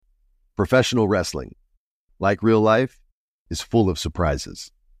Professional wrestling, like real life, is full of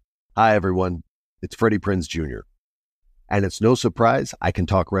surprises. Hi, everyone. It's Freddie Prinze Jr. And it's no surprise I can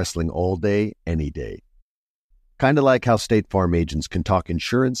talk wrestling all day, any day. Kind of like how State Farm agents can talk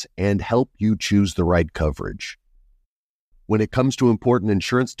insurance and help you choose the right coverage. When it comes to important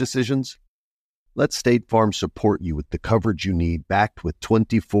insurance decisions, let State Farm support you with the coverage you need, backed with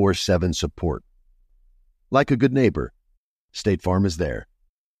 24/7 support. Like a good neighbor, State Farm is there.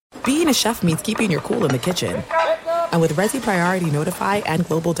 Being a chef means keeping your cool in the kitchen. And with Resi Priority Notify and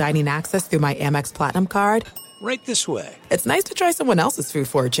Global Dining Access through my Amex Platinum card, right this way. It's nice to try someone else's food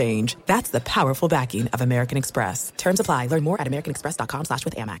for a change. That's the powerful backing of American Express. Terms apply. Learn more at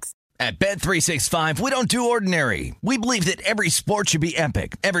americanexpress.com/withAmex. At Bet365, we don't do ordinary. We believe that every sport should be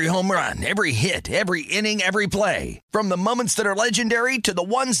epic. Every home run, every hit, every inning, every play. From the moments that are legendary to the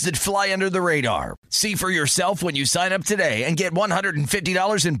ones that fly under the radar. See for yourself when you sign up today and get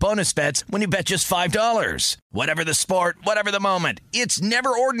 $150 in bonus bets when you bet just $5. Whatever the sport, whatever the moment, it's never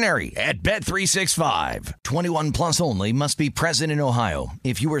ordinary at Bet365. 21 plus only. Must be present in Ohio.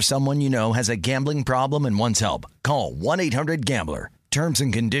 If you or someone you know has a gambling problem and wants help, call 1-800-GAMBLER. Terms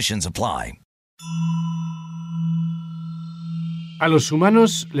and conditions apply. A los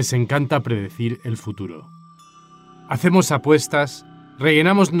humanos les encanta predecir el futuro. Hacemos apuestas,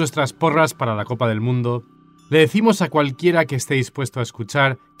 rellenamos nuestras porras para la Copa del Mundo, le decimos a cualquiera que esté dispuesto a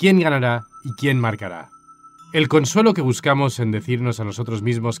escuchar quién ganará y quién marcará. El consuelo que buscamos en decirnos a nosotros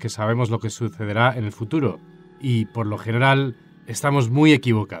mismos que sabemos lo que sucederá en el futuro, y, por lo general, estamos muy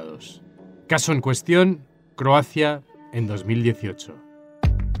equivocados. Caso en cuestión, Croacia en 2018.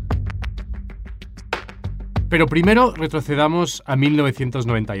 Pero primero retrocedamos a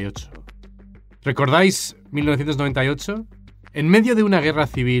 1998. ¿Recordáis 1998? En medio de una guerra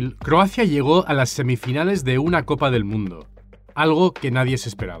civil, Croacia llegó a las semifinales de una Copa del Mundo, algo que nadie se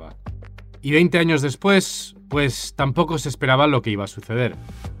esperaba. Y 20 años después, pues tampoco se esperaba lo que iba a suceder.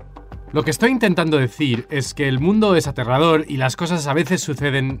 Lo que estoy intentando decir es que el mundo es aterrador y las cosas a veces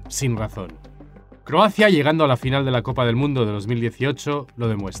suceden sin razón. Croacia, llegando a la final de la Copa del Mundo de 2018, lo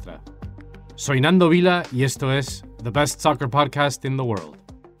demuestra. Soy Nando Vila y esto es The Best Soccer Podcast in the World.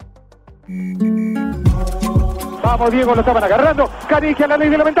 Vamos, Diego, lo estaban agarrando. Canigia, la ley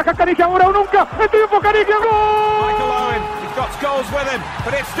de la ventaja. Canigia, ahora o nunca. El triunfo, Canigia, ¡gol! Michael Owen, he's got goals with him,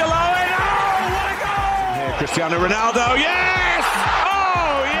 but it's still Owen. Oh, what a goal! Yeah, Cristiano Ronaldo, yes!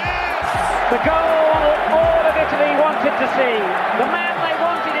 Oh, yes! The goal all of Italy wanted to see. The man they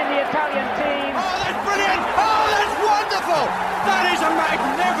wanted in the Italian team. Oh, that's brilliant! Oh, that's wonderful! That is a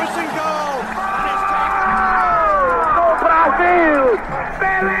magnificent goal! And it's taken... ¡Oh, Brasil!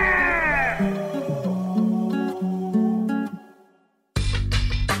 ¡Pelé!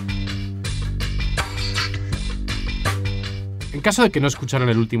 En caso de que no escucharan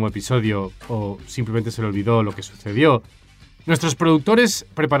el último episodio o simplemente se le olvidó lo que sucedió, nuestros productores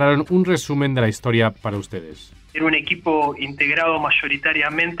prepararon un resumen de la historia para ustedes. Era un equipo integrado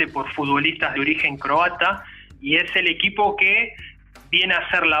mayoritariamente por futbolistas de origen croata y es el equipo que viene a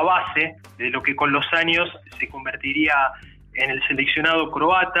ser la base de lo que con los años se convertiría en el seleccionado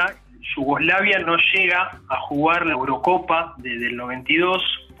croata. Yugoslavia no llega a jugar la Eurocopa desde el 92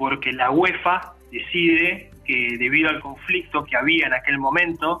 porque la UEFA decide que debido al conflicto que había en aquel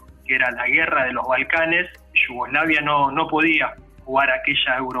momento, que era la guerra de los Balcanes, Yugoslavia no podía jugar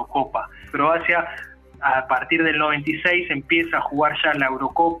aquella Eurocopa. Croacia a partir del 96 empieza a jugar ya la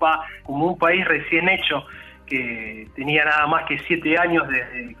Eurocopa como un país recién hecho, que tenía nada más que 7 años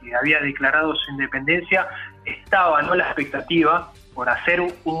desde que había declarado su independencia. Estaba la expectativa por hacer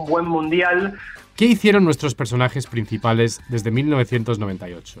un buen mundial. ¿Qué hicieron nuestros personajes principales desde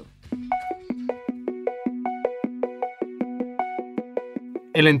 1998?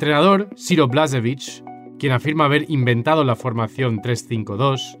 El entrenador, Ciro Blažević, quien afirma haber inventado la formación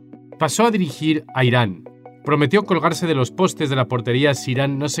 3-5-2, pasó a dirigir a Irán. Prometió colgarse de los postes de la portería si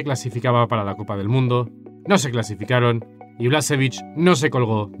Irán no se clasificaba para la Copa del Mundo, no se clasificaron y Blažević no se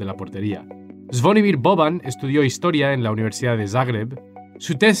colgó de la portería. Zvonimir Boban estudió historia en la Universidad de Zagreb.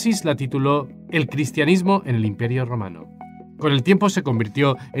 Su tesis la tituló El cristianismo en el Imperio Romano. Con el tiempo se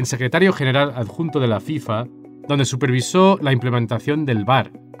convirtió en secretario general adjunto de la FIFA, donde supervisó la implementación del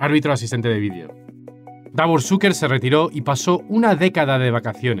VAR, árbitro asistente de vídeo. Davor Šuker se retiró y pasó una década de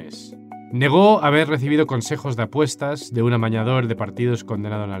vacaciones. Negó haber recibido consejos de apuestas de un amañador de partidos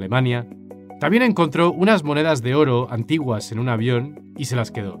condenado en Alemania. También encontró unas monedas de oro antiguas en un avión y se las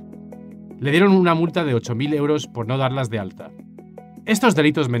quedó. Le dieron una multa de 8.000 euros por no darlas de alta. Estos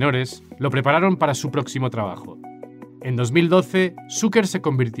delitos menores lo prepararon para su próximo trabajo. En 2012, Šuker se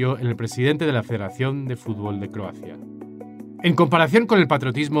convirtió en el presidente de la Federación de Fútbol de Croacia. En comparación con el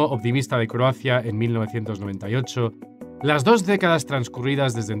patriotismo optimista de Croacia en 1998, las 2 décadas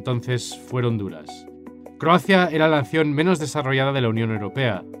transcurridas desde entonces fueron duras. Croacia era la nación menos desarrollada de la Unión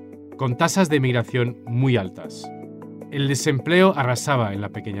Europea, con tasas de emigración muy altas. El desempleo arrasaba en la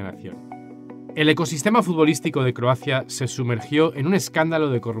pequeña nación. El ecosistema futbolístico de Croacia se sumergió en un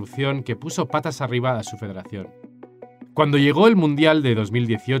escándalo de corrupción que puso patas arriba a su federación. Cuando llegó el Mundial de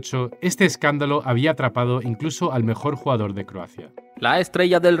 2018, este escándalo había atrapado incluso al mejor jugador de Croacia. La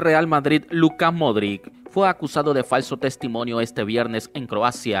estrella del Real Madrid, Luka Modric, fue acusado de falso testimonio este viernes en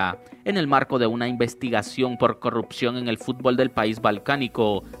Croacia, en el marco de una investigación por corrupción en el fútbol del país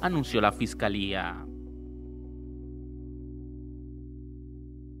balcánico, anunció la fiscalía.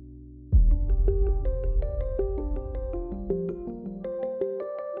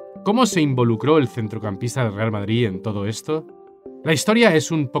 ¿Cómo se involucró el centrocampista del Real Madrid en todo esto? La historia es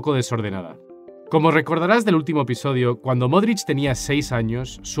un poco desordenada. Como recordarás del último episodio, cuando Modric tenía 6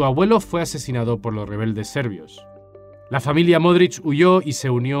 años, su abuelo fue asesinado por los rebeldes serbios. La familia Modric huyó y se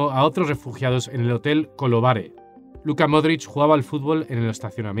unió a otros refugiados en el hotel Kolovare. Luka Modric jugaba al fútbol en el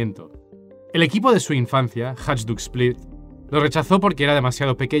estacionamiento. El equipo de su infancia, Hajduk Split, lo rechazó porque era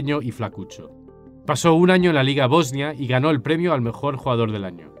demasiado pequeño y flacucho. Pasó un año en la Liga Bosnia y ganó el premio al mejor jugador del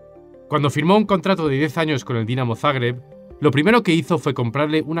año. Cuando firmó un contrato de 10 años con el Dinamo Zagreb, lo primero que hizo fue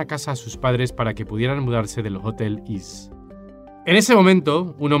comprarle una casa a sus padres para que pudieran mudarse del Hotel Is. En ese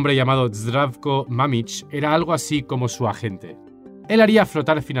momento, un hombre llamado Zdravko Mamić era algo así como su agente. Él haría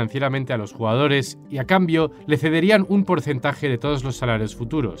flotar financieramente a los jugadores y a cambio le cederían un porcentaje de todos los salarios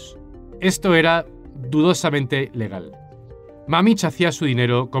futuros. Esto era dudosamente legal. Mamić hacía su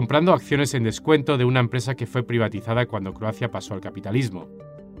dinero comprando acciones en descuento de una empresa que fue privatizada cuando Croacia pasó al capitalismo.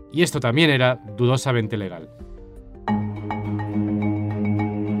 Y esto también era dudosamente legal.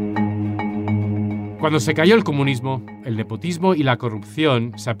 Cuando se cayó el comunismo, el nepotismo y la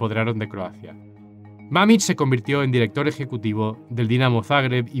corrupción se apoderaron de Croacia. Mamić se convirtió en director ejecutivo del Dinamo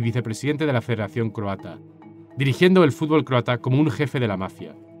Zagreb y vicepresidente de la Federación Croata, dirigiendo el fútbol croata como un jefe de la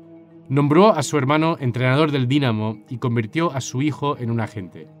mafia. Nombró a su hermano entrenador del Dinamo y convirtió a su hijo en un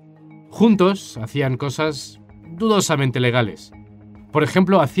agente. Juntos hacían cosas dudosamente legales. Por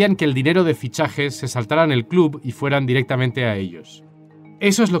ejemplo, hacían que el dinero de fichajes se saltara en el club y fueran directamente a ellos.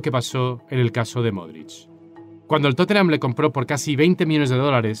 Eso es lo que pasó en el caso de Modric. Cuando el Tottenham le compró por casi 20 millones de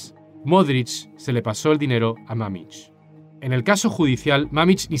dólares, Modric se le pasó el dinero a Mamić. En el caso judicial,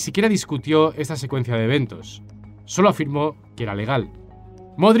 Mamić ni siquiera discutió esta secuencia de eventos. Solo afirmó que era legal.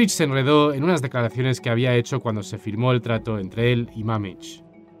 Modric se enredó en unas declaraciones que había hecho cuando se firmó el trato entre él y Mamić.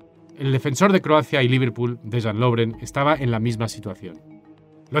 El defensor de Croacia y Liverpool, Dejan Lovren, estaba en la misma situación.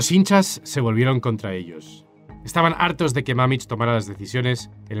 Los hinchas se volvieron contra ellos. Estaban hartos de que Mamić tomara las decisiones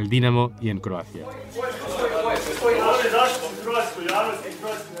en el Dinamo y en Croacia.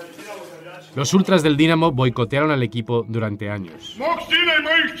 Los ultras del Dinamo boicotearon al equipo durante años.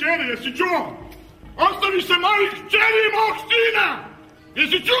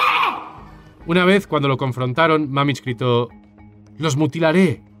 Una vez, cuando lo confrontaron, Mamić gritó: «Los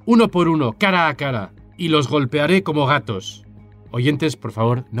mutilaré, uno por uno, cara a cara, y los golpearé como gatos». Oyentes, por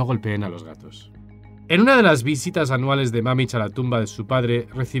favor, no golpeen a los gatos. En una de las visitas anuales de Mamić a la tumba de su padre,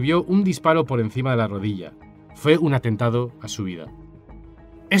 recibió un disparo por encima de la rodilla. Fue un atentado a su vida.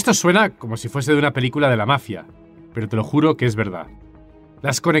 Esto suena como si fuese de una película de la mafia, pero te lo juro que es verdad.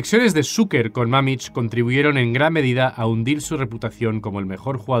 Las conexiones de Šuker con Mamić contribuyeron en gran medida a hundir su reputación como el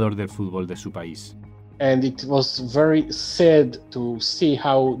mejor jugador del fútbol de su país.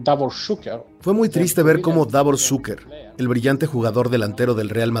 Fue muy triste ver cómo Davor Šuker, el brillante jugador delantero del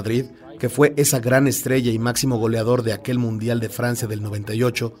Real Madrid, que fue esa gran estrella y máximo goleador de aquel Mundial de Francia del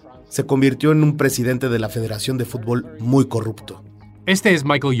 98, se convirtió en un presidente de la Federación de Fútbol muy corrupto. Este es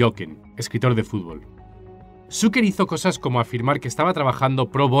Michael Jochen, escritor de fútbol. Šuker hizo cosas como afirmar que estaba trabajando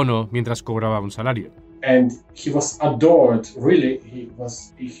pro bono mientras cobraba un salario.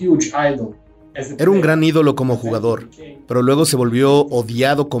 Era un gran ídolo como jugador, pero luego se volvió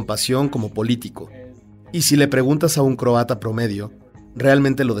odiado con pasión como político. Y si le preguntas a un croata promedio,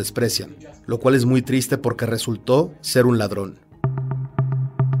 realmente lo desprecian, lo cual es muy triste porque resultó ser un ladrón.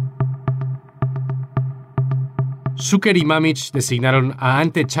 Šuker y Mamić designaron a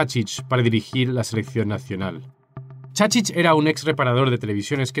Ante Čačić para dirigir la selección nacional. Čačić era un ex reparador de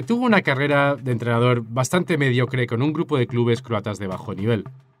televisiones que tuvo una carrera de entrenador bastante mediocre con un grupo de clubes croatas de bajo nivel.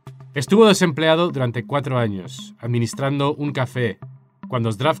 Estuvo desempleado durante 4 años, administrando un café,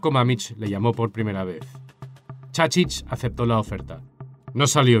 cuando Zdravko Mamić le llamó por primera vez. Čačić aceptó la oferta. No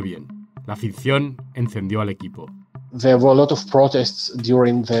salió bien. La ficción encendió al equipo. Hubo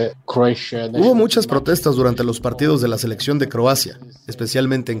muchas protestas durante los partidos de la selección de Croacia,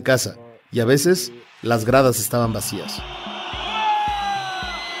 especialmente en casa, y a veces las gradas estaban vacías.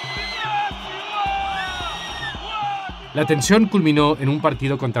 La tensión culminó en un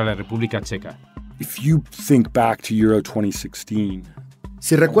partido contra la República Checa.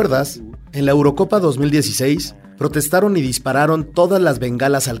 Si recuerdas, en la Eurocopa 2016 protestaron y dispararon todas las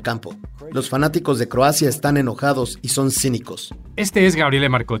bengalas al campo. Los fanáticos de Croacia están enojados y son cínicos. Este es Gabriele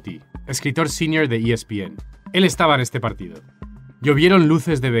Marcotti, escritor senior de ESPN. Él estaba en este partido. Llovieron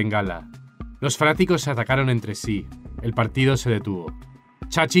luces de bengala. Los fanáticos se atacaron entre sí. El partido se detuvo.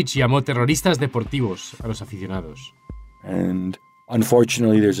 Čačić llamó terroristas deportivos a los aficionados.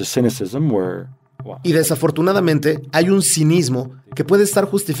 Y desafortunadamente hay un cinismo que puede estar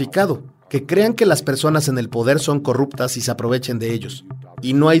justificado, que crean que las personas en el poder son corruptas y se aprovechen de ellos.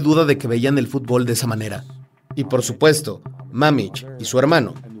 Y no hay duda de que veían el fútbol de esa manera. Y por supuesto, Mamić y su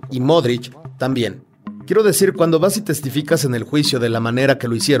hermano, y Modrić también. Quiero decir, cuando vas y testificas en el juicio de la manera que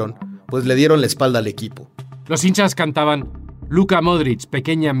lo hicieron, pues le dieron la espalda al equipo. Los hinchas cantaban Luka Modrić,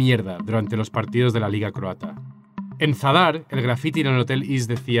 pequeña mierda, durante los partidos de la Liga Croata. En Zadar, el graffiti en el Hotel Is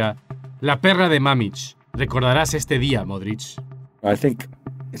decía La perra de Mamić, recordarás este día, Modrić.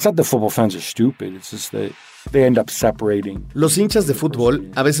 Los hinchas de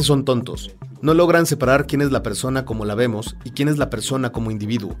fútbol a veces son tontos. No logran separar quién es la persona como la vemos y quién es la persona como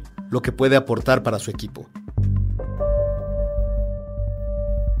individuo, lo que puede aportar para su equipo.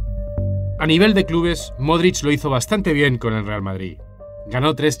 A nivel de clubes, Modrić lo hizo bastante bien con el Real Madrid.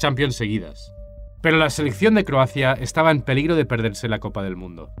 Ganó 3 Champions seguidas. Pero la selección de Croacia estaba en peligro de perderse la Copa del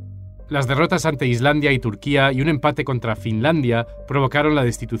Mundo. Las derrotas ante Islandia y Turquía y un empate contra Finlandia provocaron la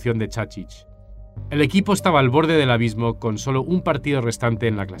destitución de Čačić. El equipo estaba al borde del abismo con solo un partido restante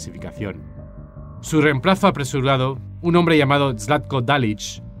en la clasificación. Su reemplazo apresurado, un hombre llamado Zlatko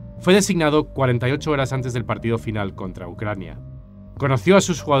Dalić, fue designado 48 horas antes del partido final contra Ucrania. Conoció a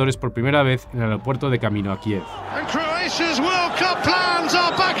sus jugadores por primera vez en el aeropuerto de camino a Kiev.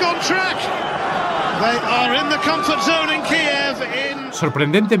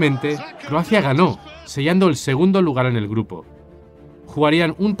 Sorprendentemente, Croacia ganó, sellando el segundo lugar en el grupo.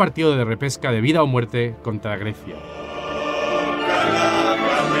 Jugarían un partido de repesca de vida o muerte contra Grecia.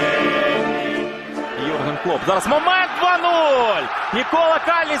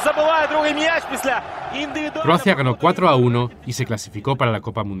 Croacia ganó 4-1 y se clasificó para la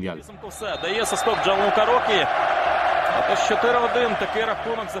Copa Mundial.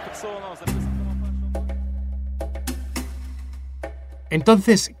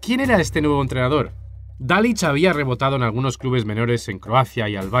 Entonces, ¿quién era este nuevo entrenador? Dalić había rebotado en algunos clubes menores en Croacia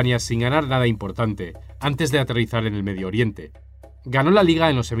y Albania sin ganar nada importante, antes de aterrizar en el Medio Oriente. Ganó la Liga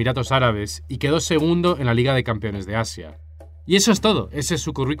en los Emiratos Árabes y quedó segundo en la Liga de Campeones de Asia. Y eso es todo, ese es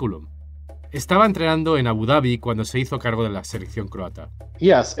su currículum. Estaba entrenando en Abu Dhabi cuando se hizo cargo de la selección croata. Y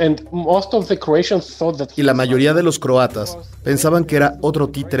la mayoría de los croatas pensaban que era otro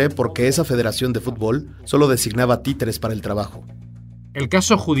títere porque esa federación de fútbol solo designaba títeres para el trabajo. El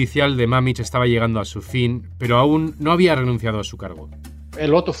caso judicial de Mamić estaba llegando a su fin, pero aún no había renunciado a su cargo.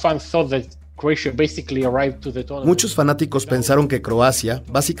 Muchos fanáticos pensaron que Croacia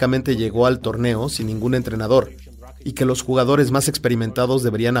básicamente llegó al torneo sin ningún entrenador y que los jugadores más experimentados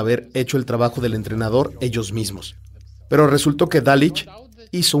deberían haber hecho el trabajo del entrenador ellos mismos. Pero resultó que Dalić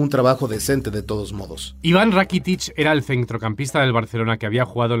hizo un trabajo decente de todos modos. Ivan Rakitic era el centrocampista del Barcelona que había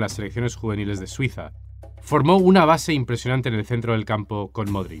jugado en las selecciones juveniles de Suiza. Formó una base impresionante en el centro del campo con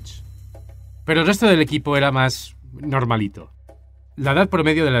Modrić. Pero el resto del equipo era más normalito. La edad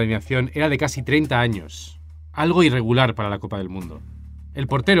promedio de la alineación era de casi 30 años, algo irregular para la Copa del Mundo. El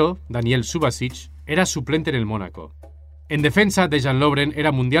portero, Daniel Subasic, era suplente en el Mónaco. En defensa, Dejan Lovren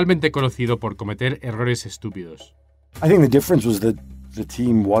era mundialmente conocido por cometer errores estúpidos.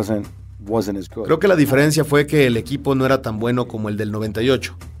 Creo que la diferencia fue que el equipo no era tan bueno como el del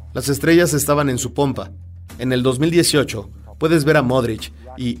 98. Las estrellas estaban en su pompa. En el 2018, puedes ver a Modrić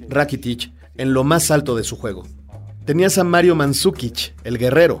y Rakitic en lo más alto de su juego. Tenías a Mario Mandžukić, el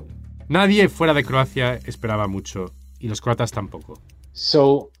guerrero. Nadie fuera de Croacia esperaba mucho, y los croatas tampoco.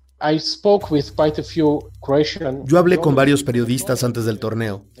 Yo hablé con varios periodistas antes del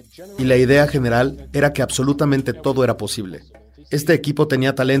torneo, y la idea general era que absolutamente todo era posible. Este equipo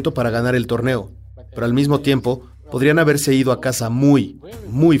tenía talento para ganar el torneo, pero al mismo tiempo podrían haberse ido a casa muy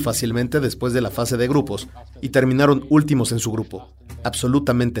fácilmente después de la fase de grupos y terminaron últimos en su grupo.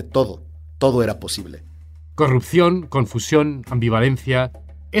 Absolutamente todo era posible. Corrupción, confusión, ambivalencia.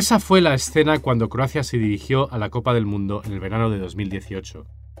 Esa fue la escena cuando Croacia se dirigió a la Copa del Mundo en el verano de 2018.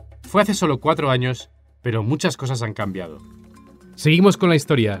 Fue hace solo 4 años pero muchas cosas han cambiado. Seguimos con la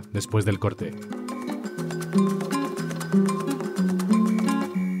historia después del corte.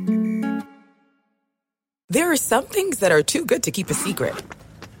 There are some things that are too good to keep a secret.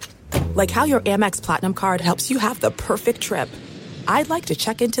 Like how your Amex Platinum card helps you have the perfect trip. I'd like to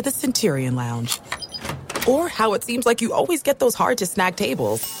check into the Centurion Lounge. Or how it seems like you always get those hard-to-snag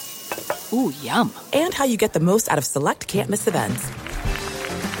tables. Ooh, yum. And how you get the most out of select can't-miss events.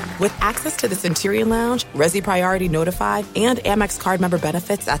 With access to the Centurion Lounge, Resi Priority Notified, and Amex card member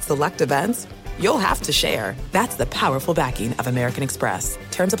benefits at select events, you'll have to share. That's the powerful backing of American Express.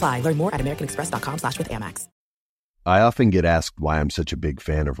 Terms apply. Learn more at americanexpress.com/withAmex. I often get asked why I'm such a big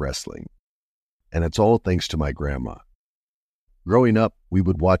fan of wrestling. And it's all thanks to my grandma. Growing up, we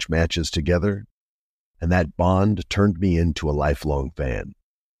would watch matches together, and that bond turned me into a lifelong fan.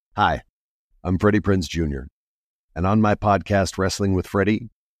 Hi, I'm Freddie Prinze Jr., and on my podcast, Wrestling with Freddie,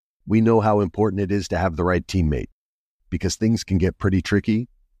 we know how important it is to have the right teammate, because things can get pretty tricky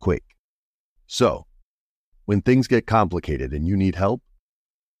quick. So, when things get complicated and you need help,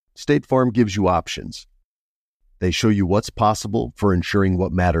 State Farm gives you options. They show you what's possible for ensuring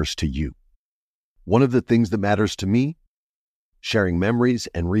what matters to you. One of the things that matters to me, sharing memories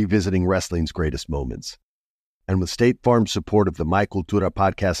and revisiting wrestling's greatest moments. And with State Farm's support of the My Cultura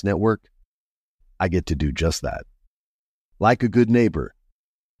Podcast Network, I get to do just that. Like a good neighbor,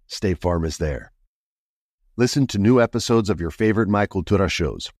 State Farm is there. Listen to new episodes of your favorite My Cultura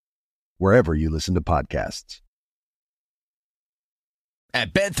shows, wherever you listen to podcasts.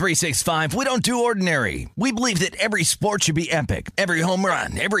 At Bet365, we don't do ordinary. We believe that every sport should be epic. Every home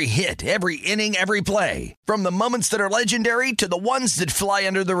run, every hit, every inning, every play. From the moments that are legendary to the ones that fly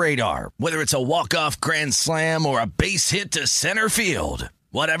under the radar. Whether it's a walk-off grand slam or a base hit to center field.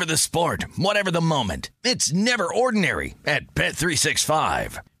 Whatever the sport, whatever the moment. It's never ordinary at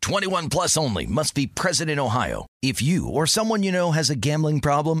Bet365. 21 plus only. Must be present in Ohio. If you or someone you know has a gambling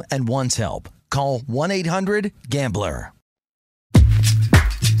problem and wants help, call 1-800-GAMBLER.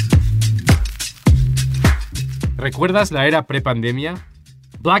 ¿Recuerdas la era pre-pandemia?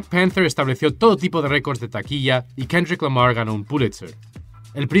 Black Panther estableció todo tipo de récords de taquilla y Kendrick Lamar ganó un Pulitzer.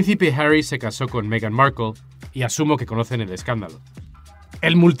 El príncipe Harry se casó con Meghan Markle y asumo que conocen el escándalo.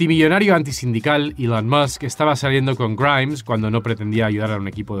 El multimillonario antisindical Elon Musk estaba saliendo con Grimes cuando no pretendía ayudar a un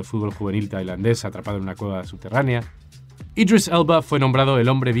equipo de fútbol juvenil tailandés atrapado en una cueva subterránea. Idris Elba fue nombrado el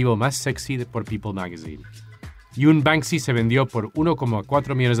hombre vivo más sexy por People Magazine. Y un Banksy se vendió por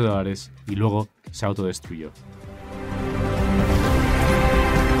 $1,4 millones y luego se autodestruyó.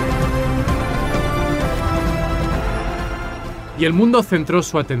 Y el mundo centró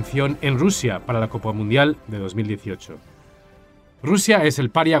su atención en Rusia para la Copa Mundial de 2018. Rusia es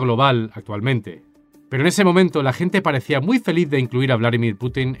el paria global actualmente, pero en ese momento la gente parecía muy feliz de incluir a Vladimir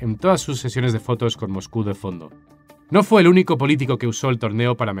Putin en todas sus sesiones de fotos con Moscú de fondo. No fue el único político que usó el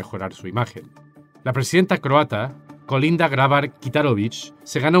torneo para mejorar su imagen. La presidenta croata, Kolinda Grabar-Kitarović,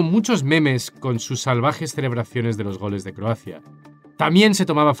 se ganó muchos memes con sus salvajes celebraciones de los goles de Croacia. También se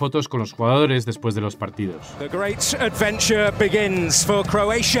tomaba fotos con los jugadores después de los partidos. The great adventure begins for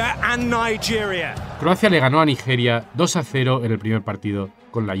Croatia and Nigeria. Croacia le ganó a Nigeria 2-0 en el primer partido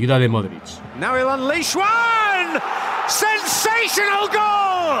con la ayuda de Modric. Now he'll unleash one! Sensational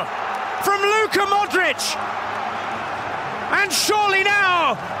goal from Luka Modric. And surely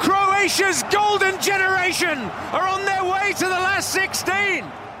now Croatia's golden generation are on their way to the last 16.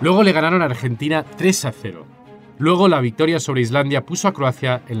 Luego le ganaron a Argentina 3-0. Luego la victoria sobre Islandia puso a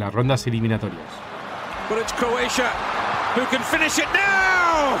Croacia en las rondas eliminatorias. But it's Croatia who can finish it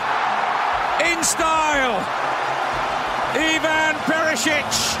now! In style! Ivan Perisic!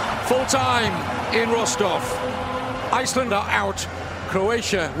 Full time in Rostov. Iceland are out.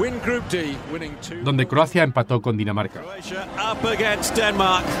 Croatia win Group D, winning 2. Donde Croacia empató con Dinamarca. Croatia up against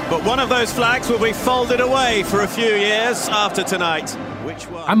Denmark, but one of those flags will be folded away for a few years after tonight.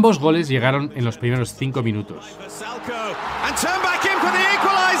 Ambos goles llegaron en los primeros 5 minutos. And turn back in for the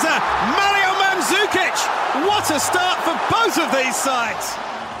equalizer. Mario Mandzukic. What a start for both of these sides.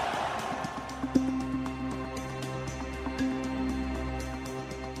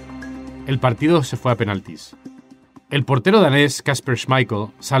 El partido se fue a penaltis. El portero danés Kasper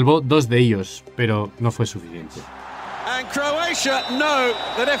Schmeichel salvó 2 de ellos, pero no fue suficiente. And Croatia know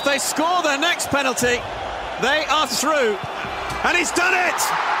that if they score their next penalty, they are through. And he's done it!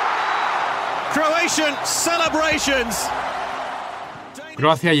 Croatian celebrations.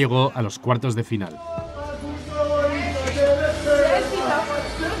 Croacia llegó a los cuartos de final.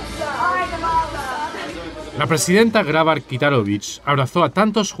 La presidenta Grabar-Kitarović abrazó a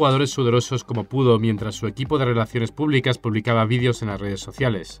tantos jugadores sudorosos como pudo mientras su equipo de relaciones públicas publicaba vídeos en las redes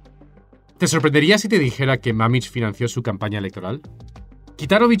sociales. ¿Te sorprendería si te dijera que Mamić financió su campaña electoral?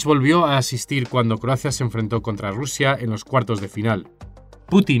 Kitarović volvió a asistir cuando Croacia se enfrentó contra Rusia en los cuartos de final.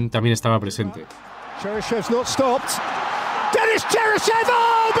 Putin también estaba presente. Cherishev's not stopped. Denis Cheryshev,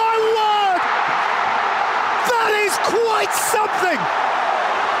 oh my word! That is quite something!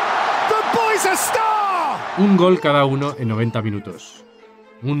 The boy's a star! Un gol cada uno en 90 minutos.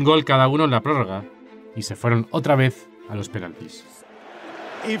 Un gol cada uno en la prórroga. Y se fueron otra vez a los penaltis.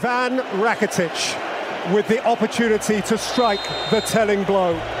 Ivan Rakitic with the opportunity to strike the telling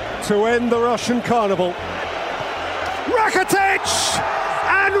blow to end the Russian carnival. Rakitic!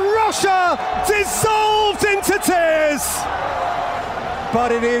 And Russia dissolved into tears!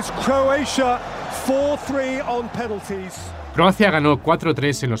 But it is Croatia 4-3 on penalties. Croacia ganó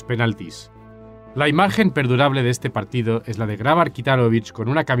 4-3 en los penaltis. La imagen perdurable de este partido es la de Grabar Kitarović con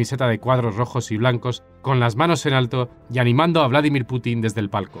una camiseta de cuadros rojos y blancos, con las manos en alto y animando a Vladimir Putin desde el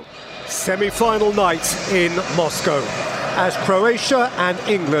palco. Semi-final night in Moscow, as Croatia and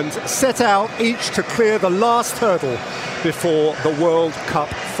England set out each to clear the last hurdle before the World Cup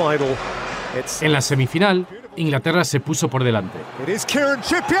final. En la semifinal, Inglaterra se puso por delante. It is Kieran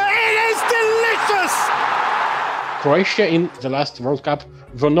Trippier. It is delicious. Croatia in the last World Cup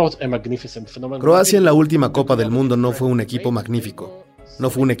were not a magnificent phenomenon. Croacia en la última Copa del Mundo no fue un equipo magnífico, no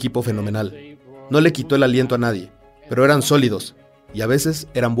fue un equipo fenomenal. No le quitó el aliento a nadie, pero eran sólidos y a veces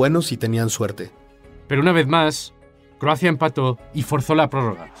eran buenos y tenían suerte. Pero una vez más, Croacia empató y forzó la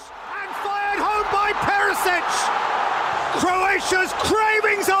prórroga. And fired home by Perisic. Croatia's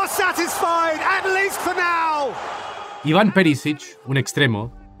cravings are satisfied, at least for now. Ivan Perisic, un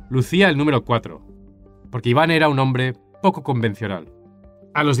extremo, lucía el número 4, porque Iván era un hombre poco convencional.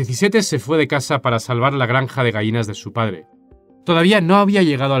 A los 17 se fue de casa para salvar la granja de gallinas de su padre. Todavía no había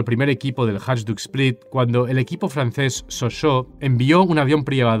llegado al primer equipo del Hajduk Split cuando el equipo francés Sochaux envió un avión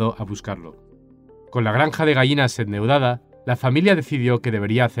privado a buscarlo. Con la granja de gallinas endeudada, la familia decidió que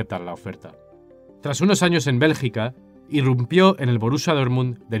debería aceptar la oferta. Tras unos años en Bélgica, irrumpió en el Borussia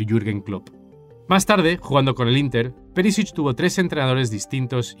Dortmund de Jürgen Klopp. Más tarde, jugando con el Inter, Perisic tuvo 3 entrenadores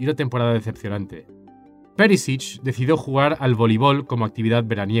distintos y una temporada decepcionante. Perisic decidió jugar al voleibol como actividad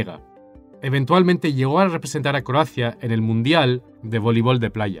veraniega. Eventualmente llegó a representar a Croacia en el Mundial de Voleibol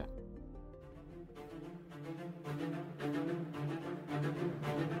de Playa.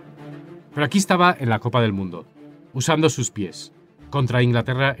 Pero aquí estaba en la Copa del Mundo, usando sus pies, contra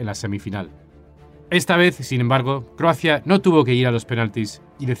Inglaterra en la semifinal. Esta vez, sin embargo, Croacia no tuvo que ir a los penaltis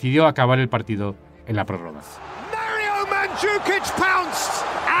y decidió acabar el partido en la prórroga. Mario Mandzukic pounced,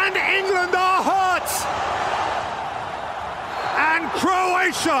 and England are hurt. And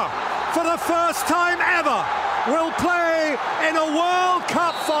Croatia, for the first time ever, will play in a World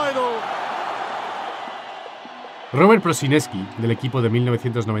Cup final. Robert Prosinecki, del equipo de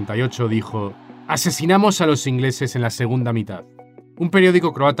 1998, dijo: «Asesinamos a los ingleses en la segunda mitad». Un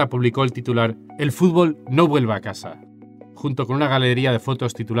periódico croata publicó el titular «El fútbol no vuelve a casa», junto con una galería de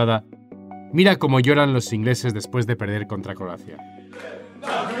fotos titulada «Mira cómo lloran los ingleses después de perder contra Croacia».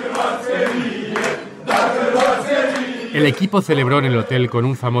 El equipo celebró en el hotel con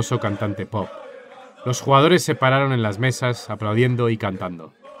un famoso cantante pop. Los jugadores se pararon en las mesas aplaudiendo y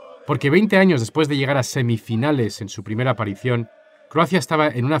cantando. Porque 20 años después de llegar a semifinales en su primera aparición, Croacia estaba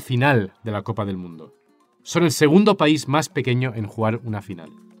en una final de la Copa del Mundo. Son el segundo país más pequeño en jugar una final.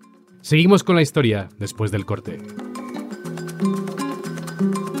 Seguimos con la historia después del corte.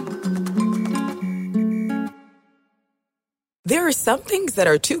 There are some things that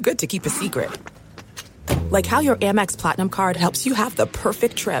are too good to keep a secret. Like how your Amex Platinum card helps you have the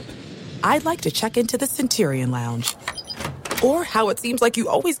perfect trip. I'd like to check into the Centurion Lounge. Or how it seems like you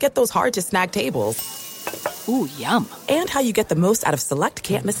always get those hard-to-snag tables. Ooh, yum. And how you get the most out of select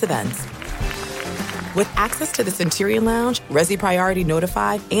can't-miss events. With access to the Centurion Lounge, Resi Priority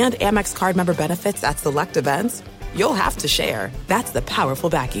Notified, and Amex card member benefits at select events, you'll have to share. That's the powerful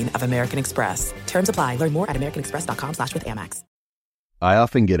backing of American Express. Terms apply. Learn more at americanexpress.com/withAmex. I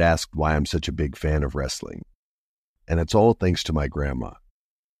often get asked why I'm such a big fan of wrestling. And it's all thanks to my grandma.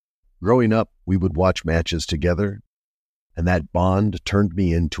 Growing up, we would watch matches together, and that bond turned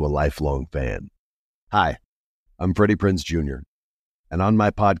me into a lifelong fan. Hi, I'm Freddie Prinze Jr., and on my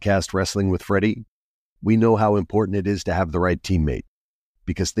podcast, Wrestling with Freddie, we know how important it is to have the right teammate,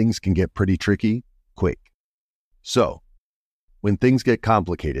 because things can get pretty tricky quick. So, when things get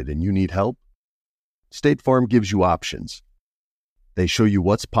complicated and you need help, State Farm gives you options. They show you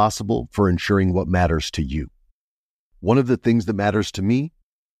what's possible for ensuring what matters to you. One of the things that matters to me,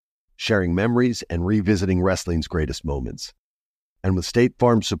 sharing memories and revisiting wrestling's greatest moments. And with State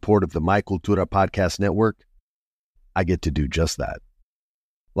Farm's support of the My Cultura Podcast Network, I get to do just that.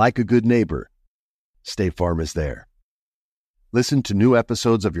 Like a good neighbor, State Farm is there. Listen to new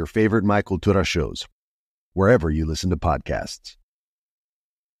episodes of your favorite My Cultura shows, wherever you listen to podcasts.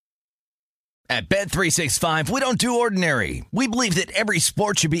 At Bet365, we don't do ordinary. We believe that every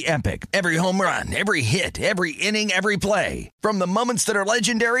sport should be epic. Every home run, every hit, every inning, every play. From the moments that are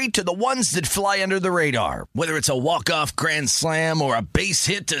legendary to the ones that fly under the radar. Whether it's a walk-off grand slam or a base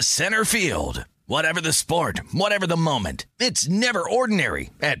hit to center field. Whatever the sport, whatever the moment, it's never ordinary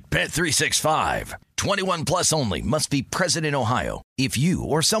at Bet365. 21 plus only. Must be present in Ohio. If you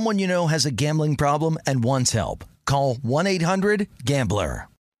or someone you know has a gambling problem and wants help, call 1-800-GAMBLER.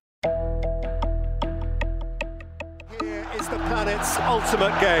 Here is the planet's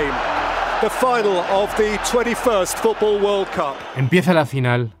ultimate game. The final of the 21st Football World Cup. Empieza la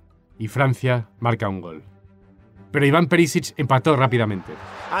final y Francia marca un gol. Pero Iván Perisic empató rápidamente.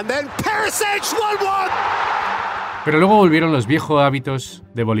 And then Perisic 1-1. Pero luego volvieron los viejos hábitos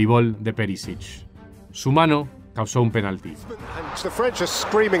de voleibol de Perisic. Su mano causó un penalti. And the French are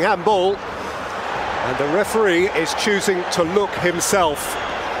screaming handball. And the referee is choosing to look himself.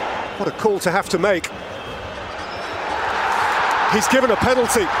 What a call to have to make. He's given a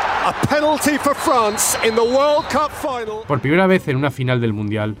penalty. A penalty for France in the World Cup final. Por primera vez en una final del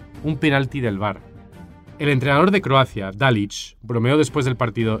Mundial, un penalti del VAR. El entrenador de Croacia, Dalic, bromeó después del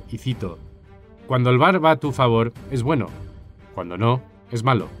partido y cito: "Cuando el VAR va a tu favor, es bueno. Cuando no, es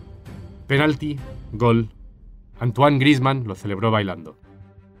malo". Penalti, gol. Antoine Griezmann lo celebró bailando.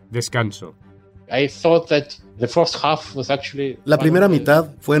 Descanso. La primera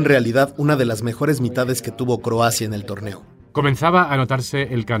mitad fue en realidad una de las mejores mitades que tuvo Croacia en el torneo. Comenzaba a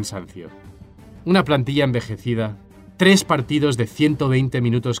notarse el cansancio. Una plantilla envejecida, 3 partidos de 120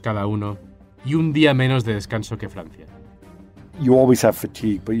 minutos cada uno y un día menos de descanso que Francia.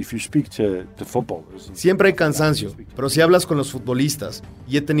 Siempre hay cansancio, pero si hablas con los futbolistas,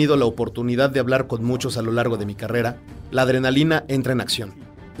 y he tenido la oportunidad de hablar con muchos a lo largo de mi carrera, la adrenalina entra en acción.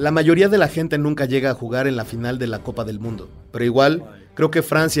 La mayoría de la gente nunca llega a jugar en la final de la Copa del Mundo, pero igual creo que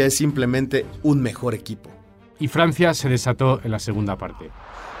Francia es simplemente un mejor equipo. Y Francia se desató en la segunda parte.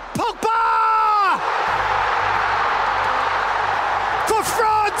 Pogba! For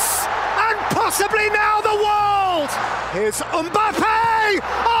France! And possibly now the world! Here's Mbappé!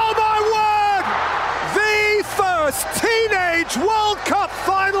 Oh my word! The first teenage World Cup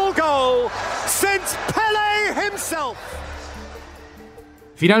final goal since Pelé himself.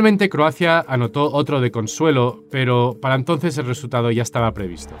 Finalmente Croacia anotó otro de consuelo, pero para entonces el resultado ya estaba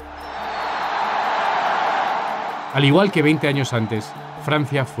previsto. Al igual que 20 años antes,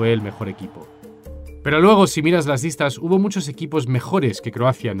 Francia fue el mejor equipo. Pero luego, si miras las listas, hubo muchos equipos mejores que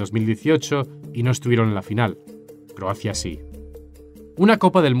Croacia en 2018 y no estuvieron en la final. Croacia sí. Una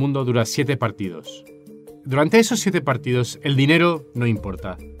Copa del Mundo dura 7 partidos. Durante esos 7 partidos, el dinero no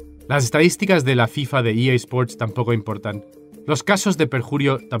importa. Las estadísticas de la FIFA de EA Sports tampoco importan. Los casos de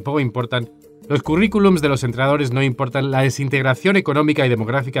perjurio tampoco importan. Los currículums de los entrenadores no importan. La desintegración económica y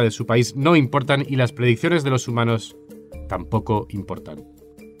demográfica de su país no importan. Y las predicciones de los humanos tampoco importan.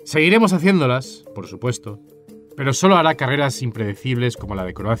 Seguiremos haciéndolas, por supuesto, pero solo hará carreras impredecibles como la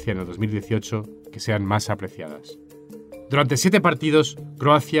de Croacia en el 2018 que sean más apreciadas. Durante 7 partidos,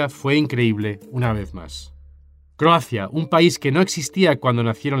 Croacia fue increíble una vez más. Croacia, un país que no existía cuando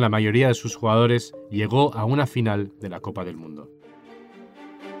nacieron la mayoría de sus jugadores, llegó a una final de la Copa del Mundo.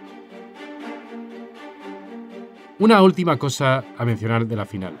 Una última cosa a mencionar de la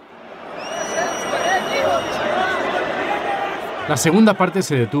final. La segunda parte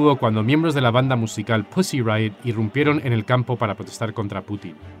se detuvo cuando miembros de la banda musical Pussy Riot irrumpieron en el campo para protestar contra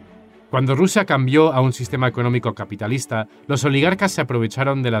Putin. Cuando Rusia cambió a un sistema económico capitalista, los oligarcas se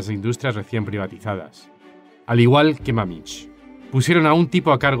aprovecharon de las industrias recién privatizadas. Al igual que Mamić. Pusieron a un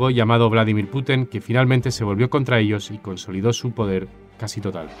tipo a cargo llamado Vladimir Putin que finalmente se volvió contra ellos y consolidó su poder casi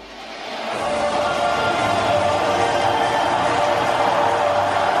total.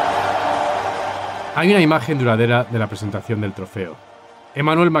 Hay una imagen duradera de la presentación del trofeo.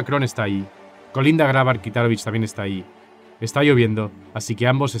 Emmanuel Macron está ahí, Kolinda Grabar-Kitarović también está ahí. Está lloviendo, así que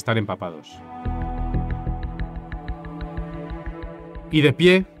ambos están empapados. Y de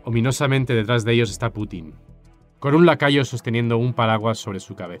pie, ominosamente detrás de ellos está Putin, con un lacayo sosteniendo un paraguas sobre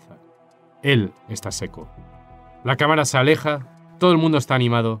su cabeza. Él está seco. La cámara se aleja, todo el mundo está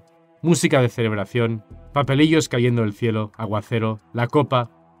animado, música de celebración, papelillos cayendo del cielo, aguacero, la copa,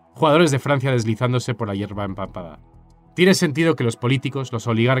 jugadores de Francia deslizándose por la hierba empapada. Tiene sentido que los políticos, los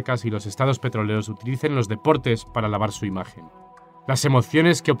oligarcas y los estados petroleros utilicen los deportes para lavar su imagen. Las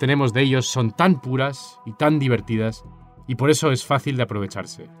emociones que obtenemos de ellos son tan puras y tan divertidas, y por eso es fácil de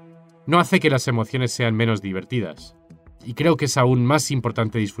aprovecharse. No hace que las emociones sean menos divertidas. y creo que es aún más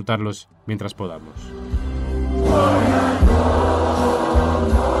importante disfrutarlos mientras podamos.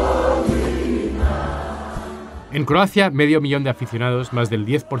 En Croacia, 500.000 de aficionados, más del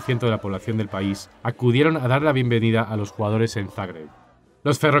 10% de la población del país, acudieron a dar la bienvenida a los jugadores en Zagreb.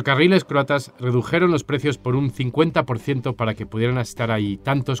 Los ferrocarriles croatas redujeron los precios por un 50% para que pudieran estar ahí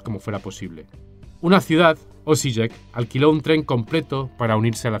tantos como fuera posible. Una ciudad, Osijek, alquiló un tren completo para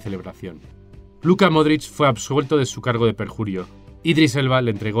unirse a la celebración. Luka Modric fue absuelto de su cargo de perjurio. Idris Elba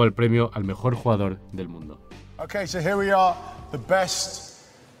le entregó el premio al mejor jugador del mundo. Okay, so here we are, the best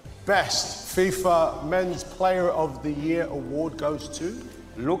FIFA Men's Player of the Year award goes to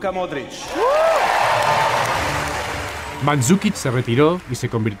Luka Modric. Mandzukic se retiró y se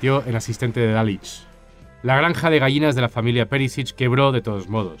convirtió en asistente de Dalic. La granja de gallinas de la familia Perisic quebró de todos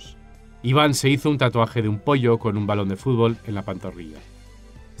modos. Iván se hizo un tatuaje de un pollo con un balón de fútbol en la pantorrilla.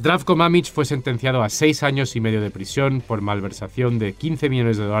 Zdravko Mamić fue sentenciado a 6 años y medio de prisión por malversación de $15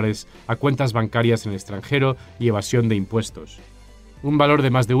 millones a cuentas bancarias en el extranjero y evasión de impuestos. Un valor de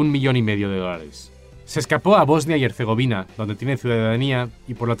más de $1,5 millones. Se escapó a Bosnia y Herzegovina, donde tiene ciudadanía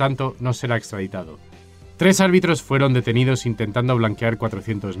y por lo tanto no será extraditado. 3 árbitros fueron detenidos intentando blanquear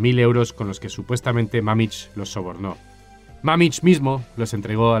 400.000 euros con los que supuestamente Mamić los sobornó. Mamić mismo los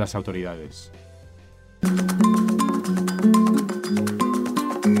entregó a las autoridades.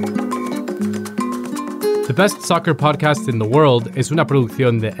 The Best Soccer Podcast in the World es una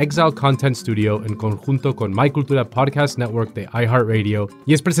producción de Exile Content Studio en conjunto con My Cultura Podcast Network de iHeartRadio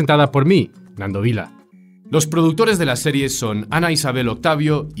y es presentada por mí, Nando Vila. Los productores de la serie son Ana Isabel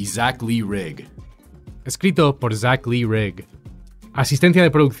Octavio y Zach Lee Rigg. Escrito por Zach Lee Rigg. Asistencia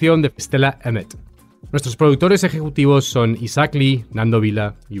de producción de Stella Emmett. Nuestros productores ejecutivos son Isaac Lee, Nando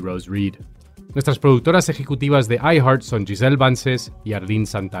Vila y Rose Reed. Nuestras productoras ejecutivas de iHeart son Giselle Vances y Arlene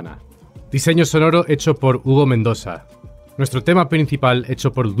Santana. Diseño sonoro hecho por Hugo Mendoza. Nuestro tema principal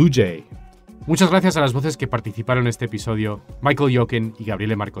hecho por Lujay. Muchas gracias a las voces que participaron en este episodio, Michael Jochen y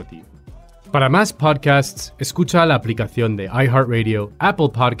Gabriele Marcotti. Para más podcasts, escucha la aplicación de iHeartRadio, Apple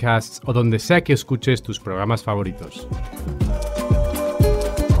Podcasts o donde sea que escuches tus programas favoritos.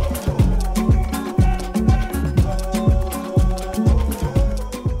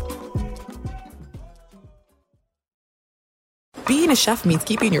 Being a chef means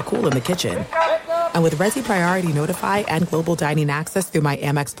keeping your cool in the kitchen. And with Resi Priority Notify and Global Dining Access through my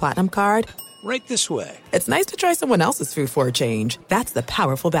Amex Platinum card, Right this way. it's nice to try someone else's food for a change. That's the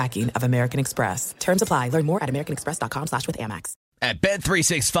powerful backing of American Express. Terms apply. Learn more at americanexpress.com/withAmex. At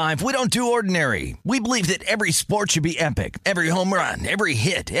Bet365, we don't do ordinary. We believe that every sport should be epic. Every home run, every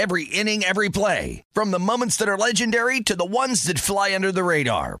hit, every inning, every play. From the moments that are legendary to the ones that fly under the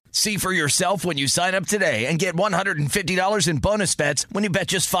radar. See for yourself when you sign up today and get $150 in bonus bets when you bet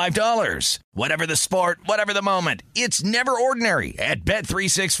just $5. Whatever the sport, whatever the moment, it's never ordinary at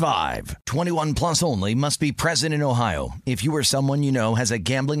Bet365. 21 plus only. Must be present in Ohio. If you or someone you know has a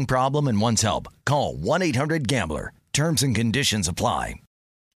gambling problem and wants help, call 1-800-GAMBLER. Terms and conditions apply.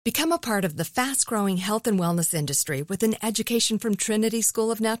 Become a part of the fast-growing health and wellness industry with an education from Trinity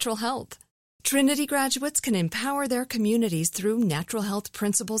School of Natural Health. Trinity graduates can empower their communities through natural health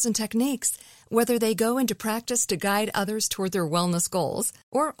principles and techniques, whether they go into practice to guide others toward their wellness goals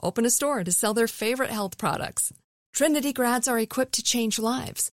or open a store to sell their favorite health products. Trinity grads are equipped to change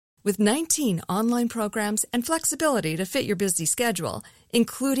lives. With 19 online programs and flexibility to fit your busy schedule,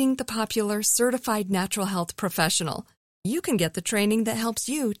 including the popular Certified Natural Health Professional, you can get the training that helps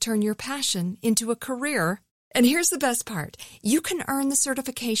you turn your passion into a career. And here's the best part. You can earn the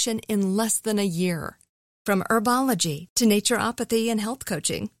certification in less than a year. From herbology to naturopathy and health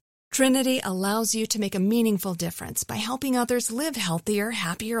coaching, Trinity allows you to make a meaningful difference by helping others live healthier,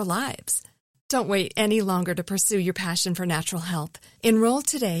 happier lives. Don't wait any longer to pursue your passion for natural health. Enroll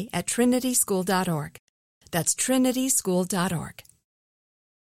today at trinityschool.org. That's trinityschool.org.